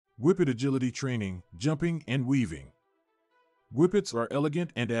Whippet agility training, jumping, and weaving. Whippets are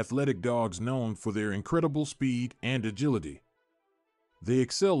elegant and athletic dogs known for their incredible speed and agility. They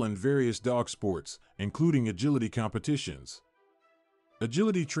excel in various dog sports, including agility competitions.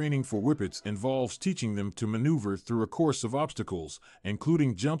 Agility training for Whippets involves teaching them to maneuver through a course of obstacles,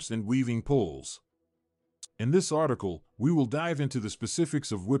 including jumps and weaving poles. In this article, we will dive into the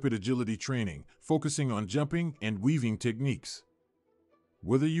specifics of Whippet agility training, focusing on jumping and weaving techniques.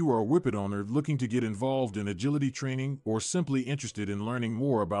 Whether you are a Whippet owner looking to get involved in agility training or simply interested in learning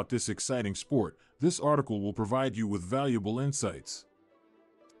more about this exciting sport, this article will provide you with valuable insights.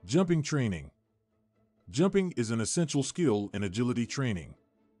 Jumping training. Jumping is an essential skill in agility training.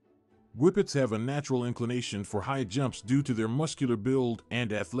 Whippets have a natural inclination for high jumps due to their muscular build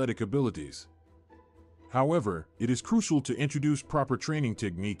and athletic abilities. However, it is crucial to introduce proper training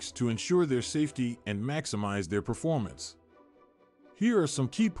techniques to ensure their safety and maximize their performance. Here are some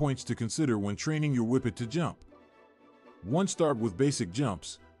key points to consider when training your Whippet to jump. 1. Start with basic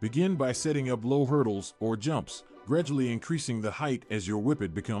jumps. Begin by setting up low hurdles or jumps, gradually increasing the height as your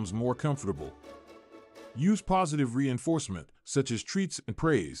Whippet becomes more comfortable. Use positive reinforcement, such as treats and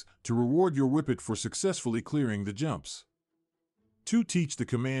praise, to reward your Whippet for successfully clearing the jumps. 2. Teach the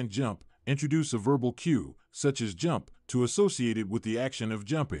command jump. Introduce a verbal cue, such as jump, to associate it with the action of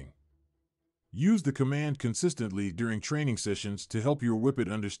jumping. Use the command consistently during training sessions to help your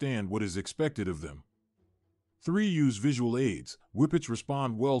Whippet understand what is expected of them. 3. Use visual aids. Whippets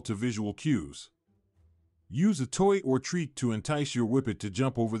respond well to visual cues. Use a toy or treat to entice your Whippet to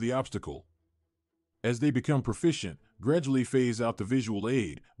jump over the obstacle. As they become proficient, gradually phase out the visual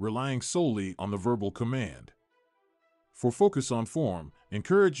aid, relying solely on the verbal command. For focus on form,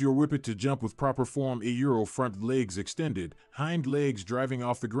 encourage your Whippet to jump with proper form: front legs extended, hind legs driving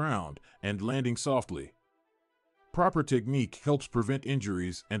off the ground, and landing softly. Proper technique helps prevent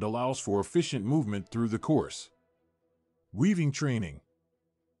injuries and allows for efficient movement through the course. Weaving training.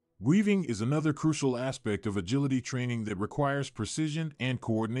 Weaving is another crucial aspect of agility training that requires precision and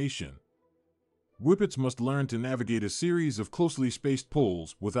coordination. Whippets must learn to navigate a series of closely spaced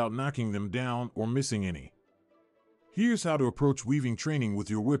poles without knocking them down or missing any. Here's how to approach weaving training with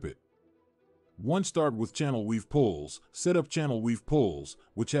your Whippet. 1. Start with channel weave poles. Set up channel weave poles,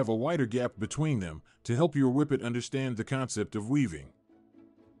 which have a wider gap between them, to help your Whippet understand the concept of weaving.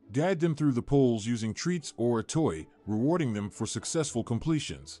 Guide them through the poles using treats or a toy, rewarding them for successful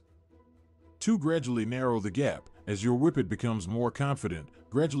completions. 2. Gradually narrow the gap. As your Whippet becomes more confident,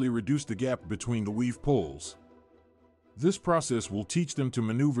 gradually reduce the gap between the weave poles. This process will teach them to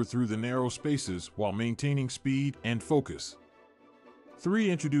maneuver through the narrow spaces while maintaining speed and focus. 3.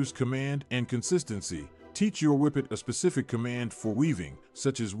 Introduce command and consistency. Teach your Whippet a specific command for weaving,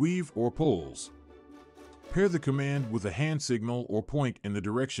 such as weave or poles. Pair the command with a hand signal or point in the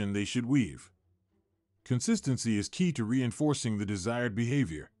direction they should weave. Consistency is key to reinforcing the desired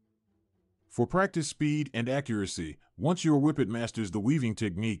behavior. For practice speed and accuracy, once your Whippet masters the weaving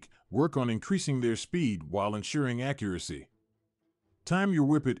technique, work on increasing their speed while ensuring accuracy. Time your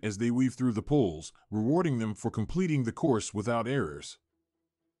Whippet as they weave through the poles, rewarding them for completing the course without errors.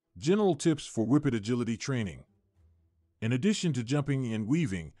 General tips for Whippet agility training. In addition to jumping and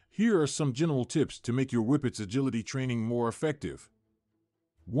weaving, here are some general tips to make your Whippet's agility training more effective.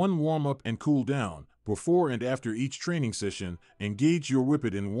 1. Warm up and cool down. Before and after each training session, engage your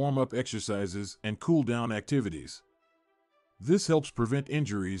Whippet in warm-up exercises and cool-down activities. This helps prevent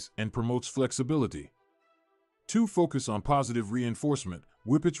injuries and promotes flexibility. 2. Focus on positive reinforcement.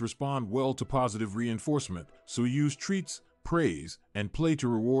 Whippets respond well to positive reinforcement, so use treats, praise, and play to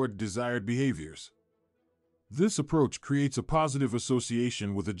reward desired behaviors. This approach creates a positive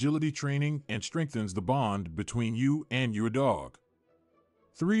association with agility training and strengthens the bond between you and your dog.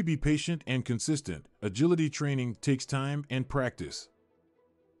 3. Be patient and consistent. Agility training takes time and practice.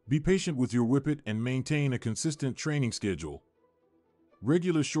 Be patient with your Whippet and maintain a consistent training schedule.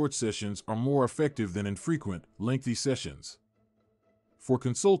 Regular short sessions are more effective than infrequent, lengthy sessions.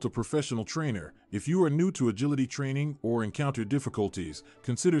 Consult a professional trainer. If you are new to agility training or encounter difficulties,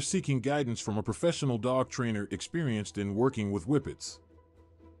 consider seeking guidance from a professional dog trainer experienced in working with Whippets.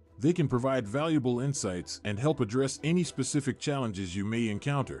 They can provide valuable insights and help address any specific challenges you may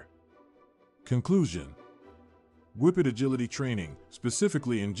encounter. Conclusion. Whippet agility training,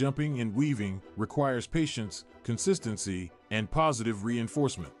 specifically in jumping and weaving, requires patience, consistency, and positive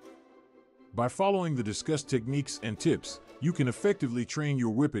reinforcement. By following the discussed techniques and tips, you can effectively train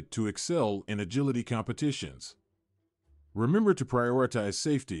your Whippet to excel in agility competitions. Remember to prioritize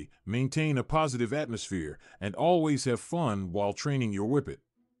safety, maintain a positive atmosphere, and always have fun while training your Whippet.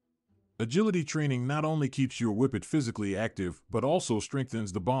 Agility training not only keeps your Whippet physically active, but also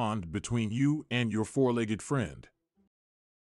strengthens the bond between you and your four-legged friend.